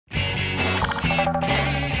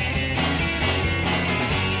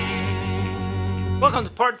Welcome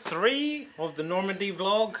to part 3 of the Normandy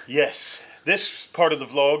vlog. Yes, this part of the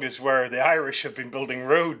vlog is where the Irish have been building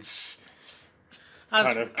roads.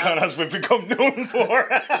 Kind of as we've become known for.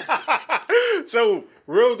 So,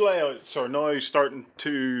 road layouts are now starting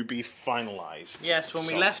to be finalised. Yes, when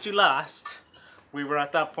we left you last, we were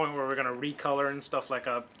at that point where we are going to recolor and stuff like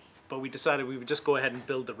that, but we decided we would just go ahead and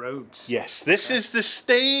build the roads. Yes, this is the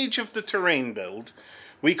stage of the terrain build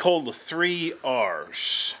we call the 3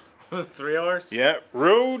 R's. 3 R's? Yeah,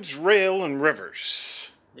 roads, rail and rivers.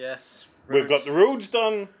 Yes. We've got the roads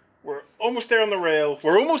done. We're almost there on the rail.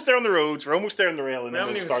 We're almost there on the roads. We're almost there on the rail. And we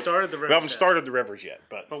haven't even started the rivers. We haven't started the rivers yet.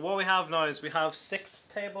 But what we have now is we have 6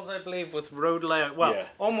 tables, I believe, with road layout. Well, yeah.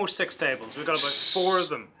 Almost 6 tables. We've got about 4 of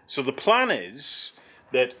them. So the plan is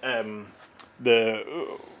that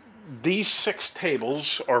these 6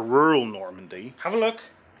 tables are rural Normandy. Have a look.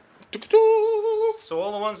 So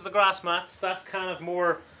all the ones with the grass mats, that's kind of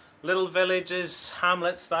more little villages,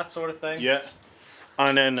 hamlets, that sort of thing. Yeah.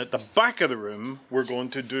 And then at the back of the room, we're going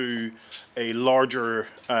to do a larger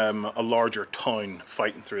town,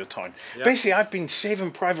 fighting through a town. Yep. Basically, I've been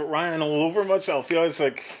Saving Private Ryan all over myself. You know, it's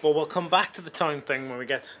like... Well, we'll come back to the town thing when we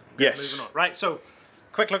get moving on. Right, so,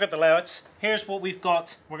 quick look at the layouts. Here's what we've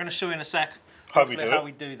got. We're going to show you in a sec how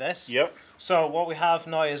we do this. Yep. So what we have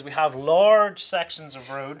now is we have large sections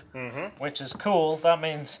of road, which is cool. That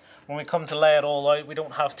means when we come to lay it all out, we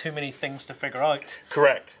don't have too many things to figure out.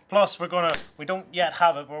 Correct. Plus, we don't yet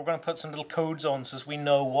have it, but we're going to put some little codes on so we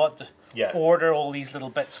know what order all these little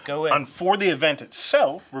bits go in. And for the event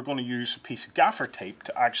itself, we're going to use a piece of gaffer tape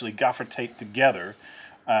to actually gaffer tape together,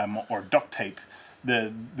 or duct tape,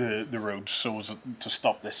 the roads so as to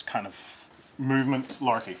stop this kind of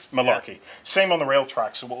malarkey. Yeah. Same on the rail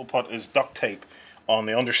track, so what we'll put is duct tape on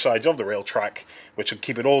the undersides of the rail track, which will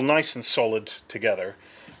keep it all nice and solid together.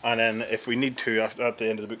 And then if we need to, at the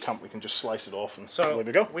end of the boot camp, we can just slice it off and so there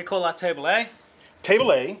we go. We call that table A.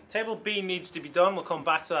 Table A. Table B needs to be done. We'll come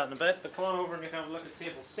back to that in a bit. But come on over and you can have a look at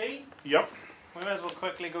table C. Yep. We might as well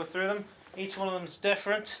quickly go through them. Each one of them is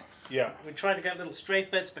different. Yeah. We try to get little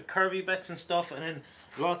straight bits, but curvy bits and stuff, and then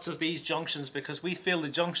lots of these junctions because we feel the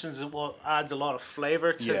junctions is what adds a lot of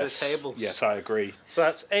flavour to the tables. Yes, I agree. So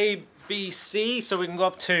that's A, B, C. So we can go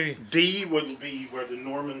up to D. Will be where the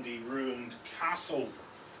Normandy ruined castle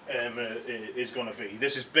is going to be.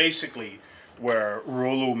 This is basically where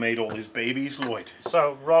Rollo made all his babies, Lloyd.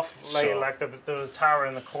 So roughly, like the tower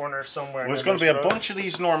in the corner somewhere. There's going to be a bunch of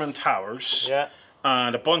these Norman towers. Yeah.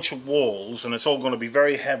 And a bunch of walls, and it's all going to be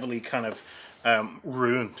very heavily kind of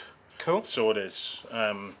ruined. Cool. So it is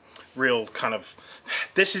real kind of.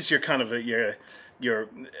 This is your kind of your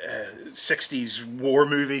 60s war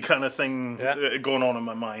movie kind of thing going on in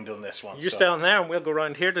my mind on this one. You stay on there, and we'll go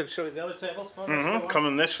around here to show you the other tables.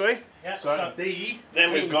 Coming this way. Yeah. So that's D.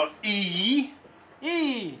 Then we've got E.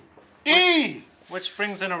 E. Which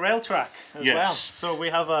brings in a rail track as well. So we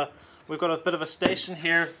have we've got a bit of a station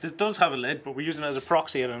here that does have a lid, but we're using it as a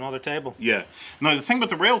proxy at another table. Yeah. Now the thing with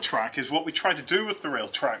the rail track is what we try to do with the rail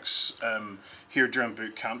tracks here during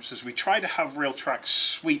boot camps is we try to have rail tracks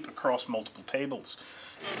sweep across multiple tables.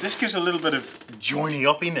 This gives a little bit of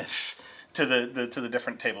joiny-uppiness to the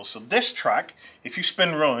different tables. So this track, if you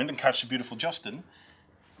spin round and catch the beautiful Justin,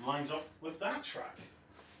 lines up with that track.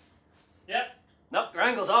 Yep. Nope, your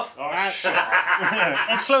angle's off. Oh, shit.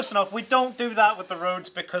 It's close enough. We don't do that with the roads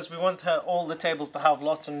because we want all the tables to have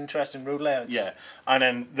lots of interesting road layouts. Yeah, and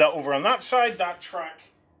then over on that side, that track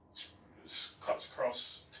cuts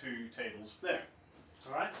across 2 tables there.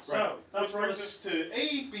 Alright, so that brings us to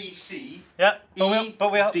A, B, C. Yeah, D.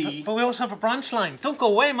 But we also have a branch line. Don't go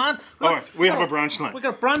away, man. Look, Alright, we have a branch line. We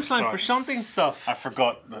got a branch line for shunting stuff. I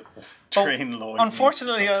forgot the train Lloyd.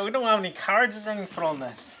 Unfortunately, we don't have any carriages or anything put on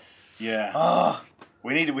this. Yeah. Oh.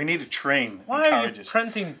 We need a train. Why are you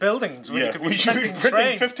printing buildings when you could be should be printing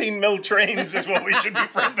trains? 15 mil trains is what we should be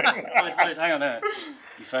printing. Wait, hang on now.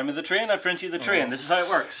 You find me the train, I print you the train. This is how it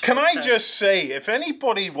works. Can I just say, if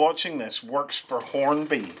anybody watching this works for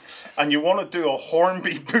Hornby and you want to do a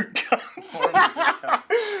Hornby boot camp,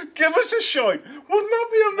 give us a shout. Wouldn't that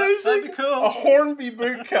be amazing? That'd be cool. A Hornby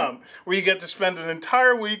boot camp where you get to spend an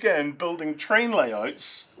entire weekend building train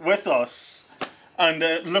layouts with us. And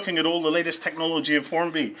looking at all the latest technology of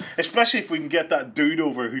Hornby, especially if we can get that dude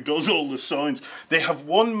over who does all the sounds. They have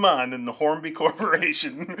one man in the Hornby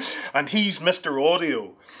Corporation, and he's Mr.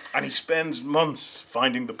 Audio, and he spends months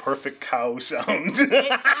finding the perfect cow sound.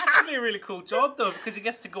 It's actually a really cool job, though, because he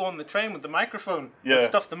gets to go on the train with the microphone. Yeah. And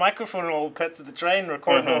stuff the microphone in all the pits of the train,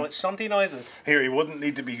 recording all its shunty noises. Here, he wouldn't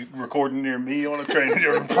need to be recording near me on a train.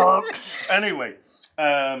 Anyway.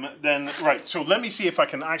 Then, right, so let me see if I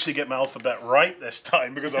can actually get my alphabet right this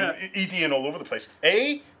time, because I'm EDing all over the place.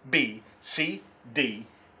 A, B, C, D,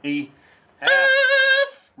 E,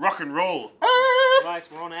 F. Rock and roll. F. Right,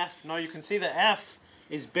 we're on F. Now you can see the F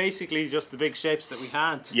is basically just the big shapes that we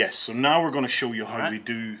had. Yes, so now we're going to show you how we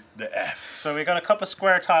do the F. So we got a couple of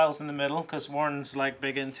square tiles in the middle, because Warren's like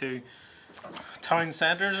big into town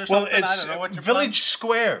centres or something. Well, it's I don't know what you're village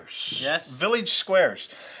squares. Yes. Village squares.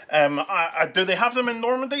 Do they have them in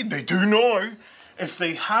Normandy? They do now. If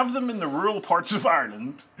they have them in the rural parts of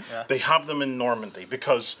Ireland, they have them in Normandy,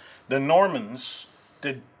 because the Normans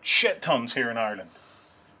did shit tons here in Ireland.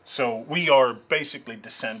 So we are basically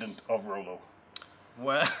descendant of Rollo.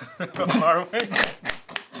 Well, are we?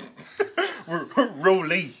 We're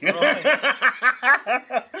Rolly.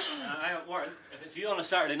 Warren, if you on a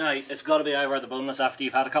Saturday night, it's got to be Ivor the Boneless after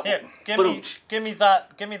you've had a couple. Here, give me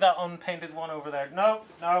that unpainted one over there. No.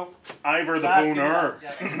 Ivor the Boner.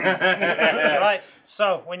 Right.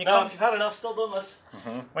 So when you if you've had enough, still boneless.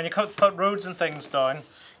 When you put roads and things down,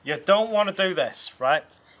 you don't want to do this, right?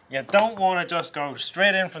 You don't want to just go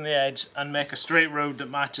straight in from the edge and make a straight road that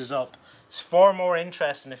matches up. It's far more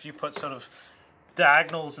interesting if you put sort of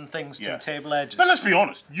diagonals and things to the table edges. But let's be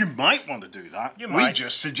honest, you might want to do that. You might. We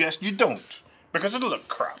just suggest you don't, because it'll look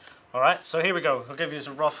crap. Alright, so here we go. I'll give you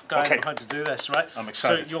a rough guide on how to do this, right? I'm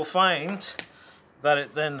excited. So you'll find that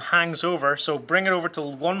it then hangs over, so bring it over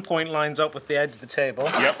till one point lines up with the edge of the table.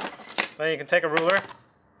 Yep. Then you can take a ruler.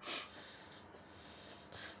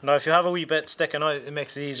 Now if you have a wee bit sticking out, it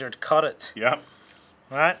makes it easier to cut it. Yep.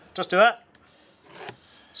 Alright, just do that.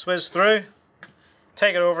 Swizz through,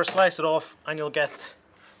 take it over, slice it off, and you'll get...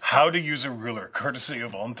 How to use a ruler, courtesy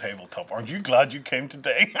of OnTableTop. Aren't you glad you came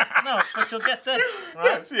today? No, but you'll get this,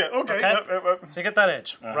 right? Yes, okay. So you get that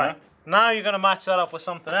edge, right? Now you're going to match that up with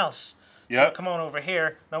something else. Yeah. So come on over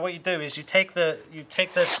here. Now what you do is you take this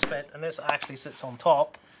bit, and this actually sits on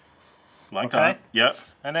top. Like that. Yep.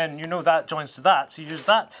 And then you know that joins to that, so you use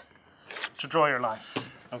that to draw your line.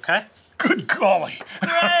 Okay? Good golly.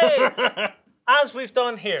 Great! As we've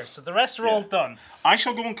done here, so the rest are all done. I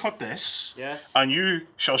shall go and cut this. Yes. And you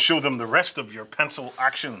shall show them the rest of your pencil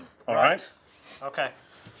action. All right? Okay.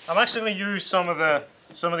 I'm actually going to use some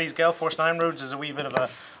of these Gale Force 9 roads as a wee bit of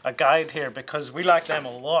a guide here, because we like them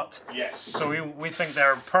a lot. Yes. So we think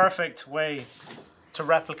they're a perfect way to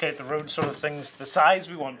replicate the road sort of things, the size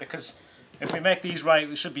we want, because if we make these right,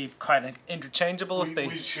 we should be kind of interchangeable with these.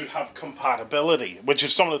 We should have compatibility, which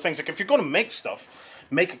is some of the things, like if you're going to make stuff,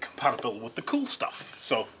 make it compatible with the cool stuff.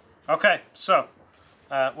 So. Okay, so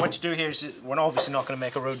what you do here is, we're obviously not going to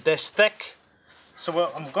make a road this thick. So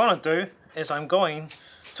what I'm going to do is I'm going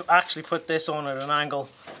to actually put this on at an angle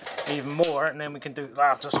even more, and then we can do,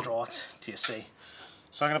 I'll just draw it, do you see?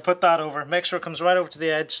 So I'm going to put that over, make sure it comes right over to the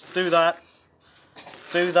edge, do that.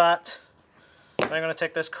 Then I'm going to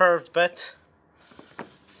take this curved bit.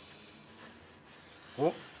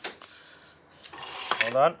 Whoop.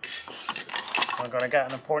 Hold on. I'm going to get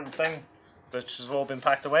an important thing which has all been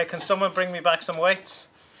packed away. Can someone bring me back some weights?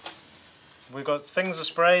 We've got things of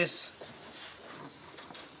sprays.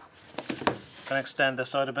 Can extend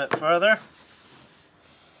this out a bit further.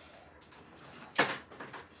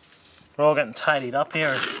 We're all getting tidied up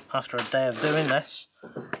here after a day of doing this.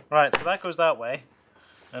 Right, so that goes that way.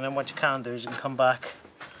 And then what you can do is you can come back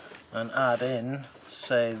and add in,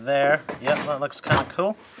 say there. Yep, that looks kind of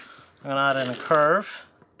cool. I'm going to add in a curve.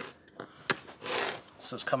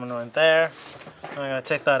 So it's coming around there. I'm going to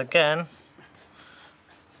take that again.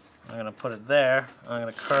 I'm going to put it there. I'm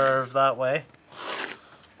going to curve that way.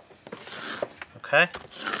 Okay.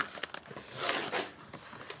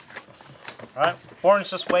 Alright, Warren's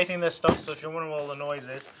just weighting this stuff, so if you're wondering what all the noise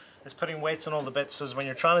is, it's putting weights on all the bits, so when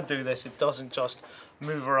you're trying to do this, it doesn't just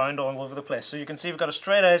move around all over the place. So you can see we've got a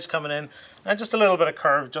straight edge coming in, and just a little bit of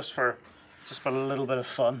curve, just for a little bit of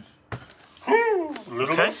fun. A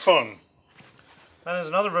little bit of fun. Then there's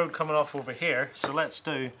another road coming off over here, so let's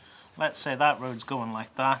say that road's going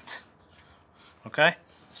like that. Okay,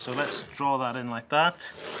 so let's draw that in like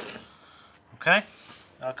that. Okay,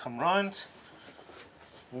 I'll come round.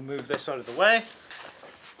 We'll move this out of the way.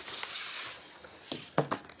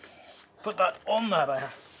 Put that on that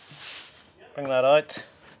there. Bring that out.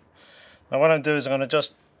 Now what I'm going to do is I'm going to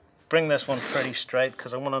just bring this one pretty straight,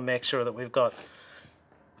 because I want to make sure that we've got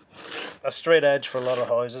a straight edge for a lot of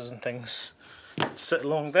houses and things. Sit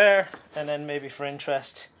along there, and then maybe for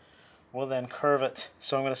interest we'll then curve it.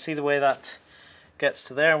 So I'm going to see the way that gets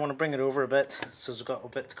to there. I want to bring it over a bit so we've got a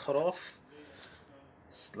bit to cut off.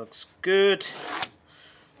 This looks good.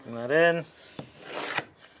 Bring that in.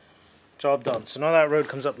 Job done. So now that road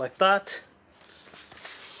comes up like that.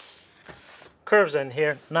 curves in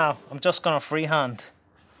here. Now I'm just going to freehand.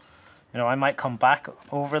 You know, I might come back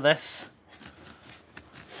over this.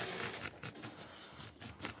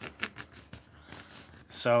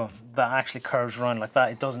 So that actually curves around like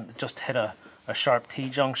that. It doesn't just hit a sharp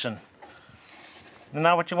T-junction. Isn't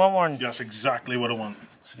that what you want, Warren? That's exactly what I want.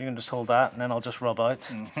 So if you can just hold that, and then I'll just rub out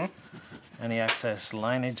any excess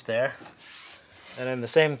lineage there. And then the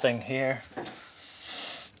same thing here.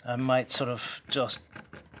 I might sort of just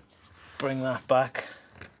bring that back.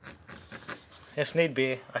 If need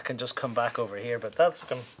be, I can just come back over here, but that's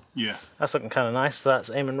looking kind of nice. So that's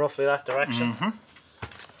aiming roughly that direction.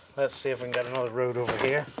 Let's see if we can get another road over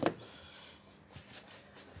here.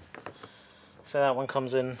 So that one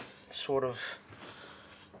comes in sort of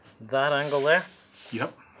that angle there.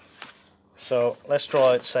 Yep. So let's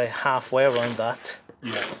draw out, say, halfway around that.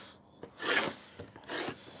 Yeah.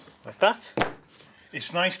 Like that.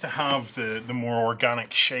 It's nice to have the more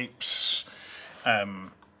organic shapes,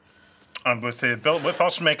 and with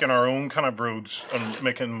us making our own kind of roads and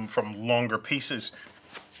making them from longer pieces,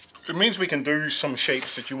 it means we can do some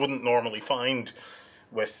shapes that you wouldn't normally find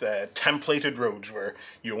with templated roads where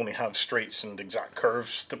you only have straights and exact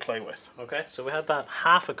curves to play with. Okay, so we had that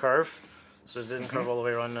half a curve, so it didn't curve all the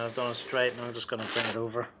way around. Now I've done a straight, and I'm just going to bring it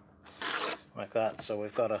over like that. So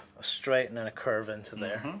we've got a straight and then a curve into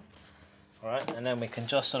there. Alright, and then we can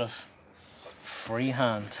just sort of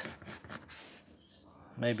freehand.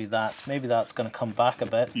 Maybe that's going to come back a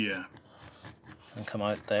bit. Yeah. And come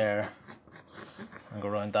out there and go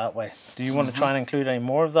around that way. Do you want to try and include any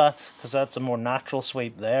more of that? Because that's a more natural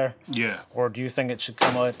sweep there. Yeah. Or do you think it should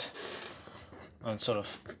come out and sort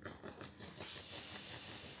of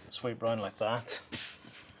sweep around like that?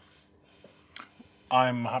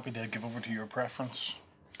 I'm happy to give over to your preference.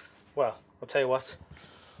 Well, I'll tell you what.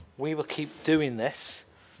 We will keep doing this,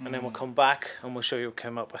 and then we'll come back and we'll show you what we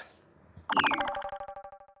came up with.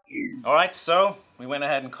 Alright, so we went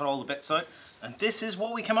ahead and cut all the bits out, and this is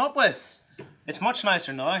what we came up with. It's much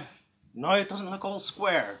nicer now. Now it doesn't look all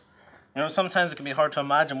square. You know, sometimes it can be hard to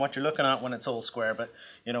imagine what you're looking at when it's all square, but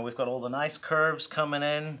you know, we've got all the nice curves coming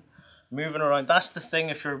in, moving around. That's the thing,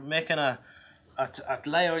 if you're making a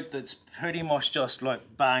layout that's pretty much just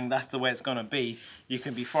like bang, that's the way it's going to be, you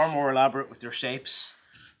can be far more elaborate with your shapes,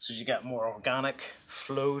 so you get more organic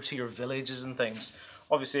flow to your villages and things.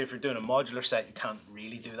 Obviously, if you're doing a modular set, you can't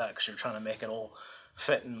really do that because you're trying to make it all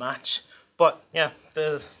fit and match. But yeah,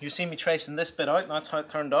 you see me tracing this bit out, and that's how it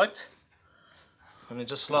turned out. And it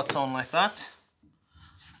just slots on like that.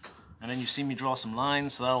 And then you see me draw some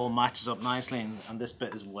lines, so that all matches up nicely, and this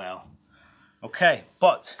bit as well. Okay,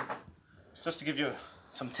 but just to give you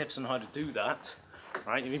some tips on how to do that,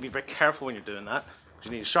 right? You need to be very careful when you're doing that. You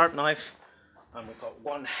need a sharp knife, and we've got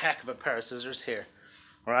one heck of a pair of scissors here.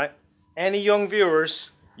 All right? Any young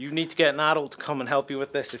viewers, you need to get an adult to come and help you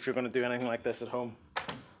with this if you're going to do anything like this at home.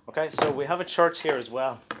 Okay, so we have a church here as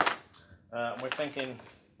well. We're thinking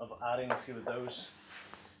of adding a few of those,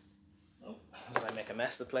 as I make a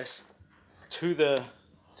mess of the place, to the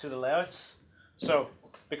layouts. So,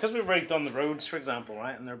 because we've already done the roads, for example,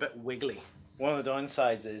 right, and they're a bit wiggly, one of the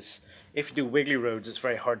downsides is if you do wiggly roads, it's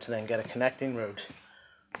very hard to then get a connecting road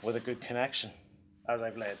with a good connection, as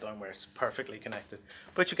I've laid it down where it's perfectly connected.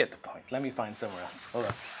 But you get the point. Let me find somewhere else. Hold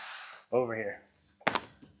on. Over here.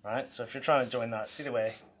 Right, so if you're trying to join that, see the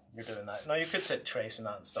way you're doing that. Now you could sit tracing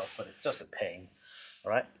that and stuff, but it's just a pain.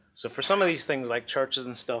 Alright, so for some of these things like churches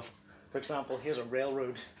and stuff, for example, here's a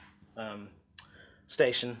railroad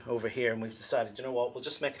station over here, and we've decided, you know what, we'll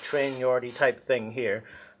just make a train yardy type thing here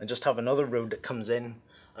and just have another road that comes in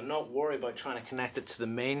and not worry about trying to connect it to the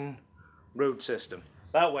main road system.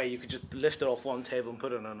 That way you could just lift it off one table and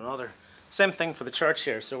put it on another. Same thing for the church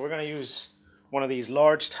here. So we're going to use one of these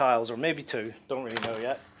large tiles, or maybe two, don't really know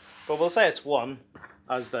yet, but we'll say it's one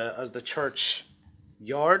as the church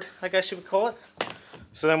yard, I guess you would call it.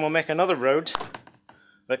 So then we'll make another road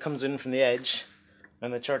that comes in from the edge,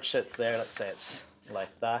 and the church sits there. Let's say it's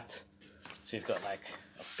like that. So you've got like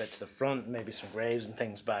a bit to the front, maybe some graves and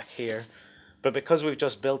things back here. But because we've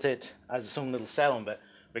just built it as its own little selling bit,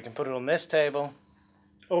 we can put it on this table,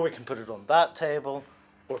 or we can put it on that table,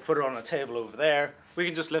 or put it on a table over there. We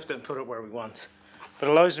can just lift it and put it where we want. But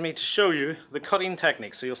it allows me to show you the cutting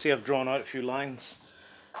technique. So you'll see I've drawn out a few lines.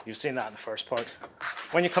 You've seen that in the first part.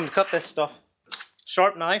 When you come to cut this stuff,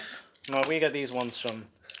 sharp knife. Now we get these ones from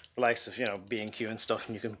the likes of, you know, B&Q and stuff,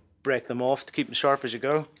 and you can break them off to keep them sharp as you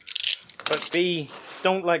go. But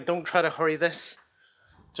don't try to hurry this.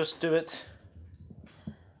 Just do it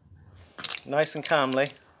nice and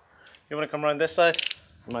calmly. You want to come around this side?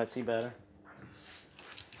 You might see better.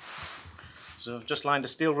 So I've just lined a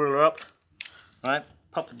steel ruler up, right?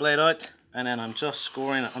 Pop the blade out, and then I'm just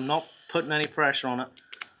scoring it. I'm not putting any pressure on it.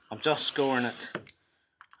 I'm just scoring it.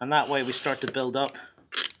 And that way we start to build up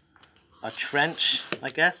a trench, I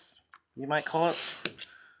guess you might call it,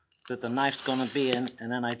 that the knife's going to be in.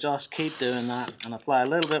 And then I just keep doing that and apply a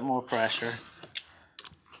little bit more pressure.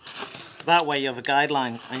 That way you have a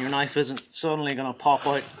guideline and your knife isn't suddenly going to pop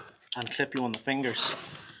out and clip you on the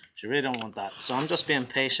fingers. You really don't want that. So I'm just being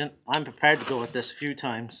patient. I'm prepared to go at this a few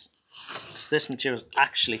times because this material is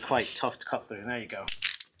actually quite tough to cut through. And there you go.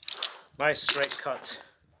 Nice straight cut.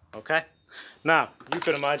 Okay. Now, you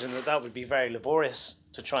could imagine that that would be very laborious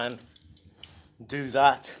to try and do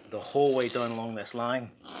that the whole way down along this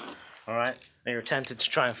line. Alright. And you're tempted to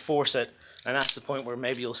try and force it, and that's the point where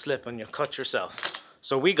maybe you'll slip and you'll cut yourself.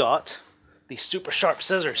 So we got these super sharp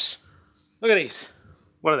scissors. Look at these.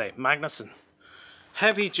 What are they? Magnuson.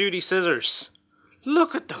 Heavy duty scissors.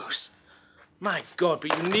 Look at those. My God,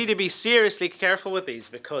 but you need to be seriously careful with these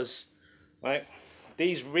because, right,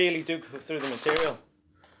 these really do go through the material.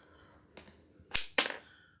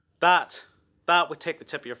 That would take the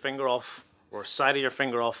tip of your finger off or side of your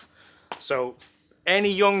finger off. So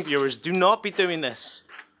any young viewers, do not be doing this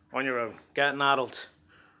on your own. Get an adult,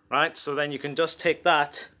 right? So then you can just take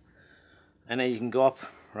that and then you can go up,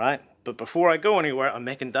 right? But before I go anywhere, I'm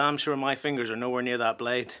making damn sure my fingers are nowhere near that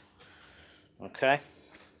blade. Okay?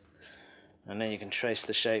 And then you can trace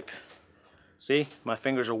the shape. See? My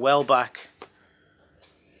fingers are well back.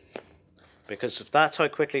 Because if that's how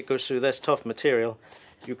quickly it goes through this tough material,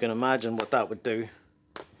 you can imagine what that would do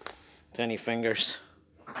to any fingers.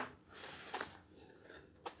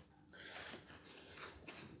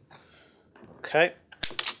 Okay?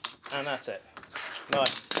 And that's it. Now,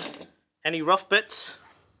 any rough bits,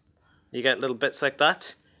 you get little bits like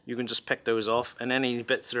that, you can just pick those off, and any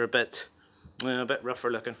bits that are a bit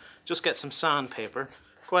rougher looking, just get some sandpaper,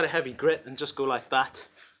 quite a heavy grit, and just go like that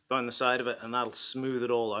down the side of it, and that'll smooth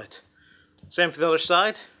it all out. Same for the other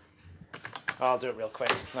side. I'll do it real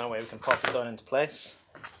quick, that way we can pop it down into place.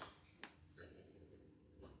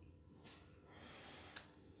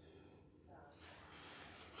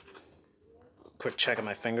 Quick check of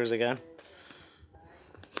my fingers again.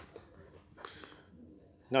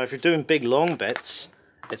 Now if you're doing big long bits,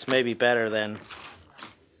 it's maybe better then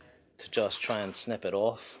to just try and snip it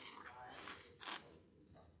off.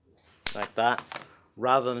 Like that.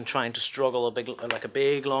 Rather than trying to struggle like a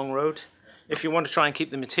big long road. If you want to try and keep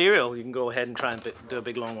the material, you can go ahead and try and do a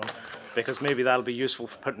big long one. Because maybe that'll be useful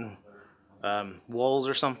for putting walls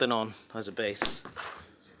or something on as a base.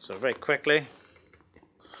 So very quickly,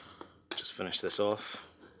 just finish this off.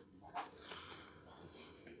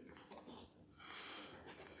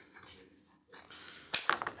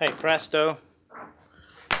 Hey presto,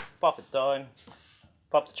 pop it down,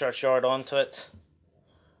 pop the churchyard onto it,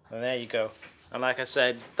 and there you go. And like I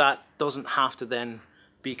said, that doesn't have to then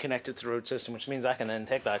be connected to the road system, which means I can then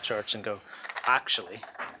take that church and go, actually,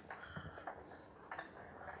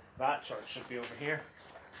 that church should be over here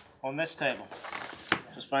on this table.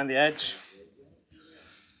 Just find the edge,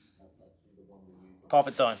 pop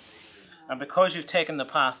it down. And because you've taken the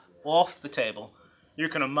path off the table, you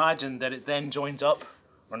can imagine that it then joins up,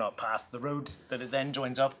 or not path, the road, that it then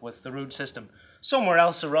joins up with the road system somewhere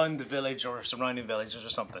else around the village or surrounding villages or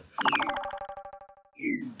something.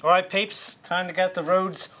 Alright peeps, time to get the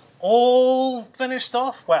roads all finished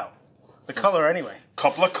off. Well, the colour anyway.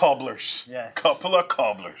 Couple of cobblers. Yes. Couple of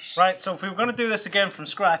cobblers. Right, so if we were going to do this again from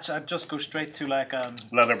scratch, I'd just go straight to like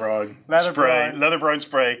leather brown brown. Leather brown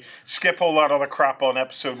spray. Skip all that other crap on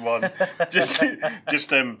episode 1.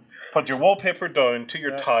 just put your wallpaper down to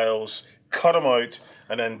your tiles, cut them out,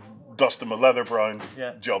 and then dust them with leather brown.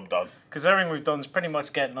 Yeah. Job done. Because everything we've done is pretty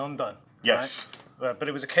much getting undone. Yes. Right? But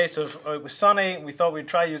it was a case of, it was sunny, we thought we'd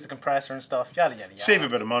try to use the compressor and stuff, yada yada yada. Save a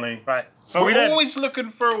bit of money. Right. But we're always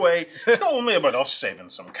looking for a way. It's not only about us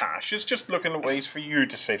saving some cash, it's just looking at ways for you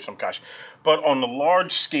to save some cash. But on a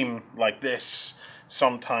large scheme like this,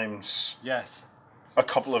 sometimes yes, a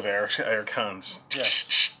couple of air cans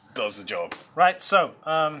does the job. Right, so,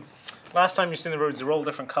 last time you've seen the roads, they're all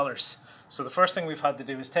different colours. So the first thing we've had to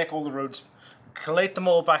do is take all the roads, collate them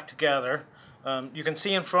all back together. You can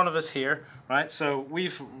see in front of us here, right? So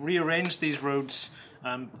we've rearranged these roads,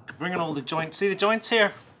 bringing all the joints. See the joints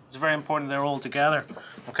here? It's very important they're all together.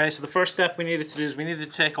 Okay, so the first step we needed to do is we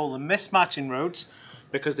needed to take all the mismatching roads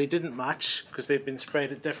because they didn't match because they've been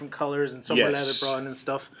sprayed at different colours and some were leather brown and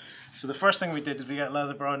stuff. So the first thing we did is we got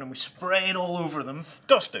leather brown and we sprayed all over them.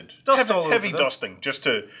 Dusted. All Heavy over them. dusting, just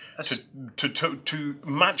to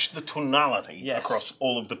match the tonality across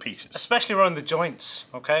all of the pieces. Especially around the joints,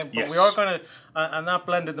 okay? But Yes. we are going to, and that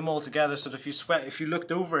blended them all together so that if you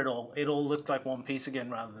looked over it all looked like one piece again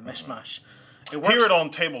rather than mishmash. It works. Here at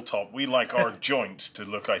OnTableTop, we like our joints to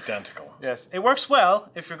look identical. Yes, it works well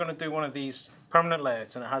if you're going to do one of these permanent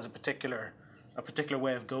layouts and it has a particular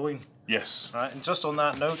way of going. Yes. Right, and just on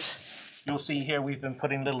that note, you'll see here we've been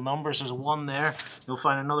putting little numbers. There's a 1 there. You'll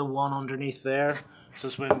find another 1 underneath there. So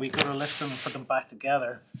it's when we go to lift them and put them back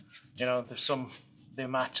together, you know, they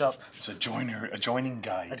match up. It's a joining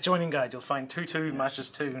guide. A joining guide. You'll find 2 matches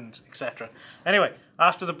 2 and etc. Anyway,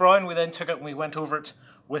 after the brown, we then took it and we went over it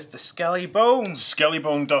with the skelly bones. Skelly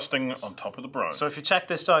bone dusting on top of the brown. So if you check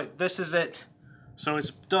this out, this is it. So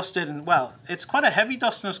it's dusted, and well, it's quite a heavy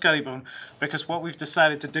dusting of skelly bone, because what we've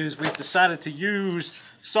decided to do is we've decided to use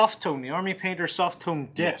soft tone, the Army Painter soft tone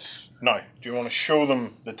dip. Yes. Now, do you want to show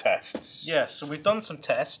them the tests? Yes, so we've done some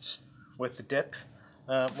tests with the dip.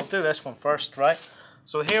 We'll do this one first, right?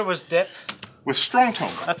 So here was dip. With strong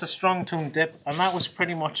tone. That's a strong tone dip, and that was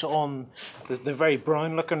pretty much on the very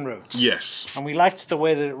brown looking roads. Yes. And we liked the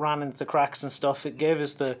way that it ran into cracks and stuff. It gave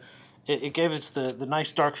us the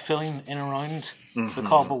nice dark filling in around the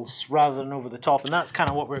cobbles rather than over the top, and that's kind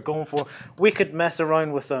of what we're going for. We could mess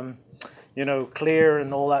around with them, you know, clear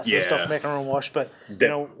and all that sort of stuff, making our own wash, but you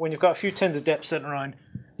know, when you've got a few tins of dip sitting around,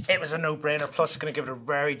 it was a no-brainer. Plus, it's going to give it a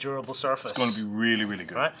very durable surface. It's going to be really, really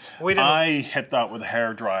good. Right? I hit that with a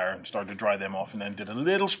hairdryer and started to dry them off, and then did a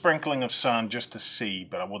little sprinkling of sand just to see,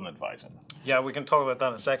 but I wouldn't advise it. Yeah, we can talk about that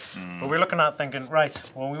in a sec. But we're looking at thinking,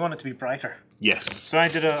 right, well, we want it to be brighter. Yes. So I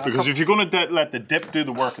did because if you're going to let the dip do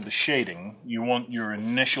the work of the shading, you want your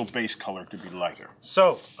initial base color to be lighter.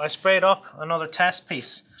 So I sprayed up another test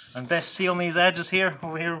piece, and this, see on these edges here,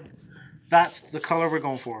 over here, that's the color we're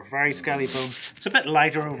going for. Very skelly bone. It's a bit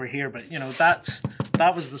lighter over here, but you know, that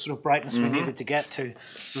was the sort of brightness we needed to get to.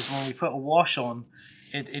 So when we put a wash on,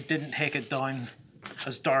 it didn't take it down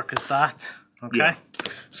as dark as that. Okay. Yeah.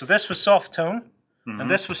 So this was soft tone, and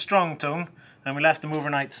this was strong tone, and we left them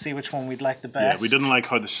overnight to see which one we'd like the best. Yeah, we didn't like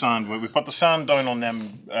how the sand. We put the sand down on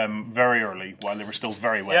them very early while they were still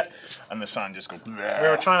very wet, and the sand just goes. Bleh. We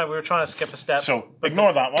were trying to skip a step. So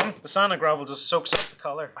ignore that one. The sand and gravel just soaks up the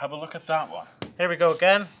color. Have a look at that one. Here we go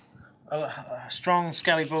again. A strong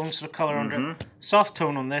skelly bone sort of color under it. Soft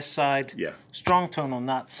tone on this side. Yeah. Strong tone on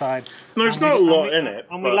that side. No, there's not a lot in it.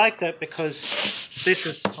 And we liked it because this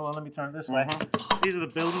is. Hold on, let me turn it this way. These are the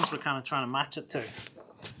buildings we're kind of trying to match it to.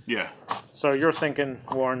 Yeah. So you're thinking,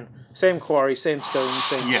 Warren, same quarry, same stone,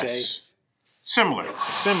 same shade. Similar.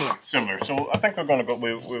 So I think we're going to go.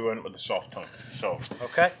 We went with the soft tone. So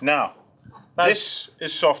okay. Now, this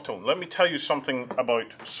is soft tone. Let me tell you something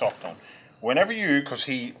about soft tone. Whenever you, because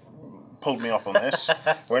he pulled me up on this,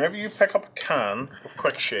 whenever you pick up a can of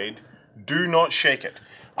quick shade, do not shake it.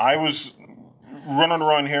 I was running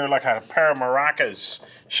around here like a pair of maracas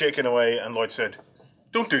shaking away, and Lloyd said,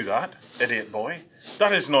 "Don't do that, idiot boy.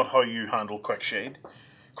 That is not how you handle quick shade.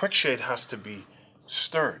 Quick shade has to be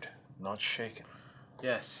stirred, not shaken."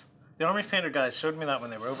 Yes. The Army Painter guys showed me that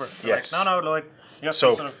when they were over. Yes. Like, no, Lloyd. You have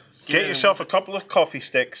so to sort of get yourself a couple of coffee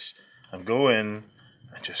sticks and go in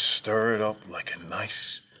and just stir it up like a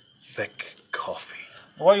nice, thick coffee.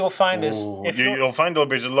 What you'll find is you'll find there'll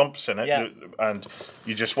be lumps in it, and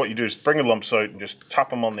what you do is bring the lumps out and just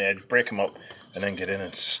tap them on the edge, break them up, and then get in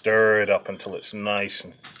and stir it up until it's nice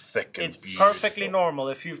and thick and beautiful. It's perfectly normal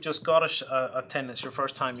if you've just got a tin. It's your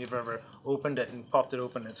first time you've ever opened it and popped it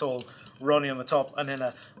open. It's all runny on the top, and then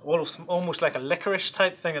almost like a licorice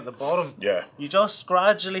type thing at the bottom. Yeah. You just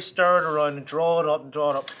gradually stir it around and draw it up and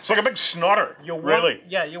draw it up. It's like a big snotter. Really.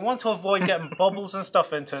 Yeah, you want to avoid getting bubbles and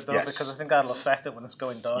stuff into it though, because I think that'll affect it when it's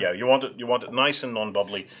going down. Yeah, you want it nice and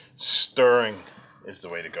non-bubbly. Stirring is the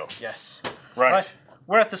way to go. Yes. Right.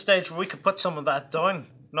 We're at the stage where we could put some of that down.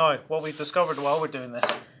 Now, what we've discovered while we're doing this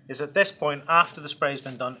is at this point, after the spray's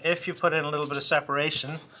been done, if you put in a little bit of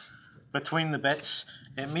separation between the bits,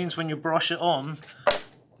 it means when you brush it on,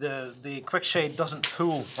 the quick shade doesn't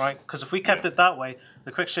pool, right? Because if we kept it that way,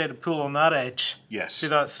 the quick shade would pool on that edge. Yes. See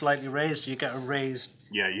that slightly raised, so you get a raised.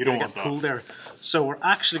 Yeah, you don't want that. Pool there. So we're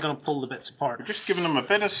actually going to pull the bits apart. We're just giving them a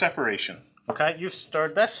bit of separation. Okay, you've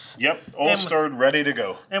stirred this. Yep, all stirred, ready to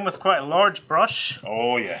go. In with quite a large brush.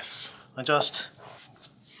 Oh yes. And just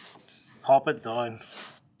pop it down.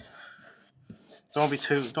 Don't be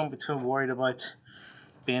too worried about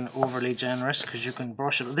being overly generous, because you can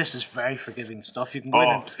brush it. This is very forgiving stuff. You can go in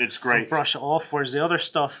and it's great. Brush it off. Whereas the other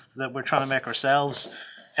stuff that we're trying to make ourselves,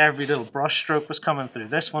 every little brush stroke was coming through.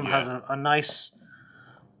 This one has a nice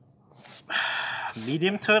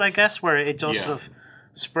medium to it, I guess, where it just sort of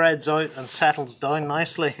spreads out and settles down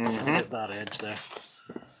nicely. Hit that edge there.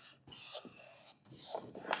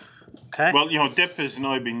 Okay. Well, you know, dip has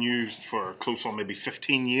now been used for close on maybe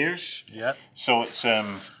 15 years. Yeah. So it's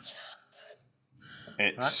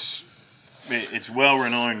well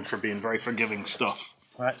renowned for being very forgiving stuff.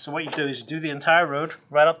 Right. So what you do is you do the entire road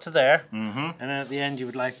right up to there, and then at the end you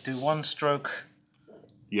would like do one stroke.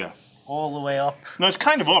 Yeah. All the way up. No, it's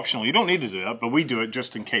kind of optional. You don't need to do that, but we do it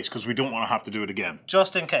just in case because we don't want to have to do it again.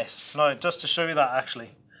 Just in case. Now, just to show you that actually,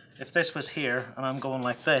 if this was here and I'm going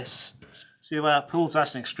like this, see the way that pulls?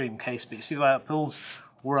 That's an extreme case, but you see the way it pulls?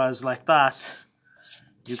 Whereas like that,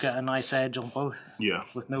 you get a nice edge on both. Yeah.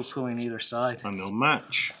 With no pulling either side. And they'll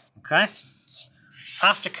match. Okay.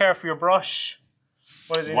 Aftercare for your brush.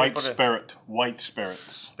 What is it? White spirit. White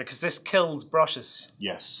spirits. Because this kills brushes.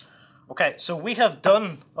 Yes. Okay, so we have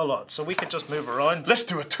done a lot, so we could just move around. Let's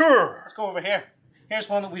do a tour. Let's go over here. Here's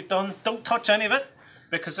one that we've done. Don't touch any of it,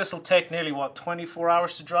 because this will take nearly, what, 24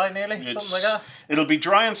 hours to dry nearly? Something like that? It'll be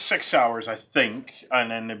dry in 6 hours, I think,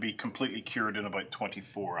 and then it'll be completely cured in about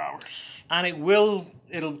 24 hours. And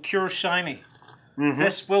it'll cure shiny.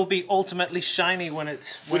 This will be ultimately shiny when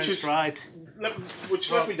it's dried. Let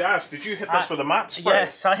me ask, did you hit this with a matte spray?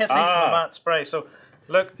 Yes, I hit these with a matte spray. So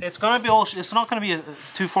look, it's not going to be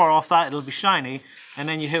too far off that. It'll be shiny, and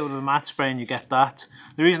then you hit it with a matte spray and you get that.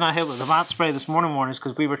 The reason I hit it with a matte spray this morning is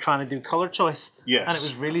because we were trying to do color choice. Yes. And it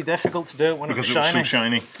was really difficult to do it when it was shiny. Because it was so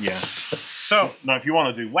shiny. Yeah. So now, if you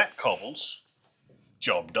want to do wet cobbles,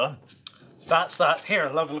 job done. That's that. Here,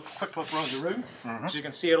 I'll have a quick look around the room, so you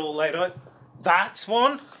can see it all laid out. That's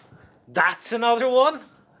one. That's another one.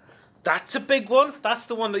 That's a big one. That's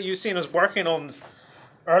the one that you've seen us working on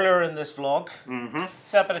earlier in this vlog.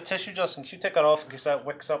 See that bit of tissue, Justin? Can you take that off in case that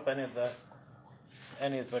wicks up any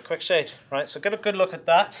of the quick shade? Right, so get a good look at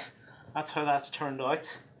that. That's how that's turned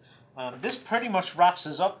out. This pretty much wraps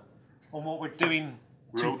us up on what we're doing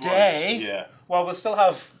today. Yeah. Well,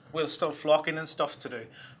 we'll still flocking and stuff to do,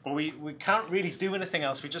 but we can't really do anything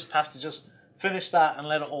else. We just have to just finish that and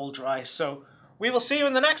let it all dry. So we will see you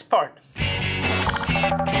in the next part.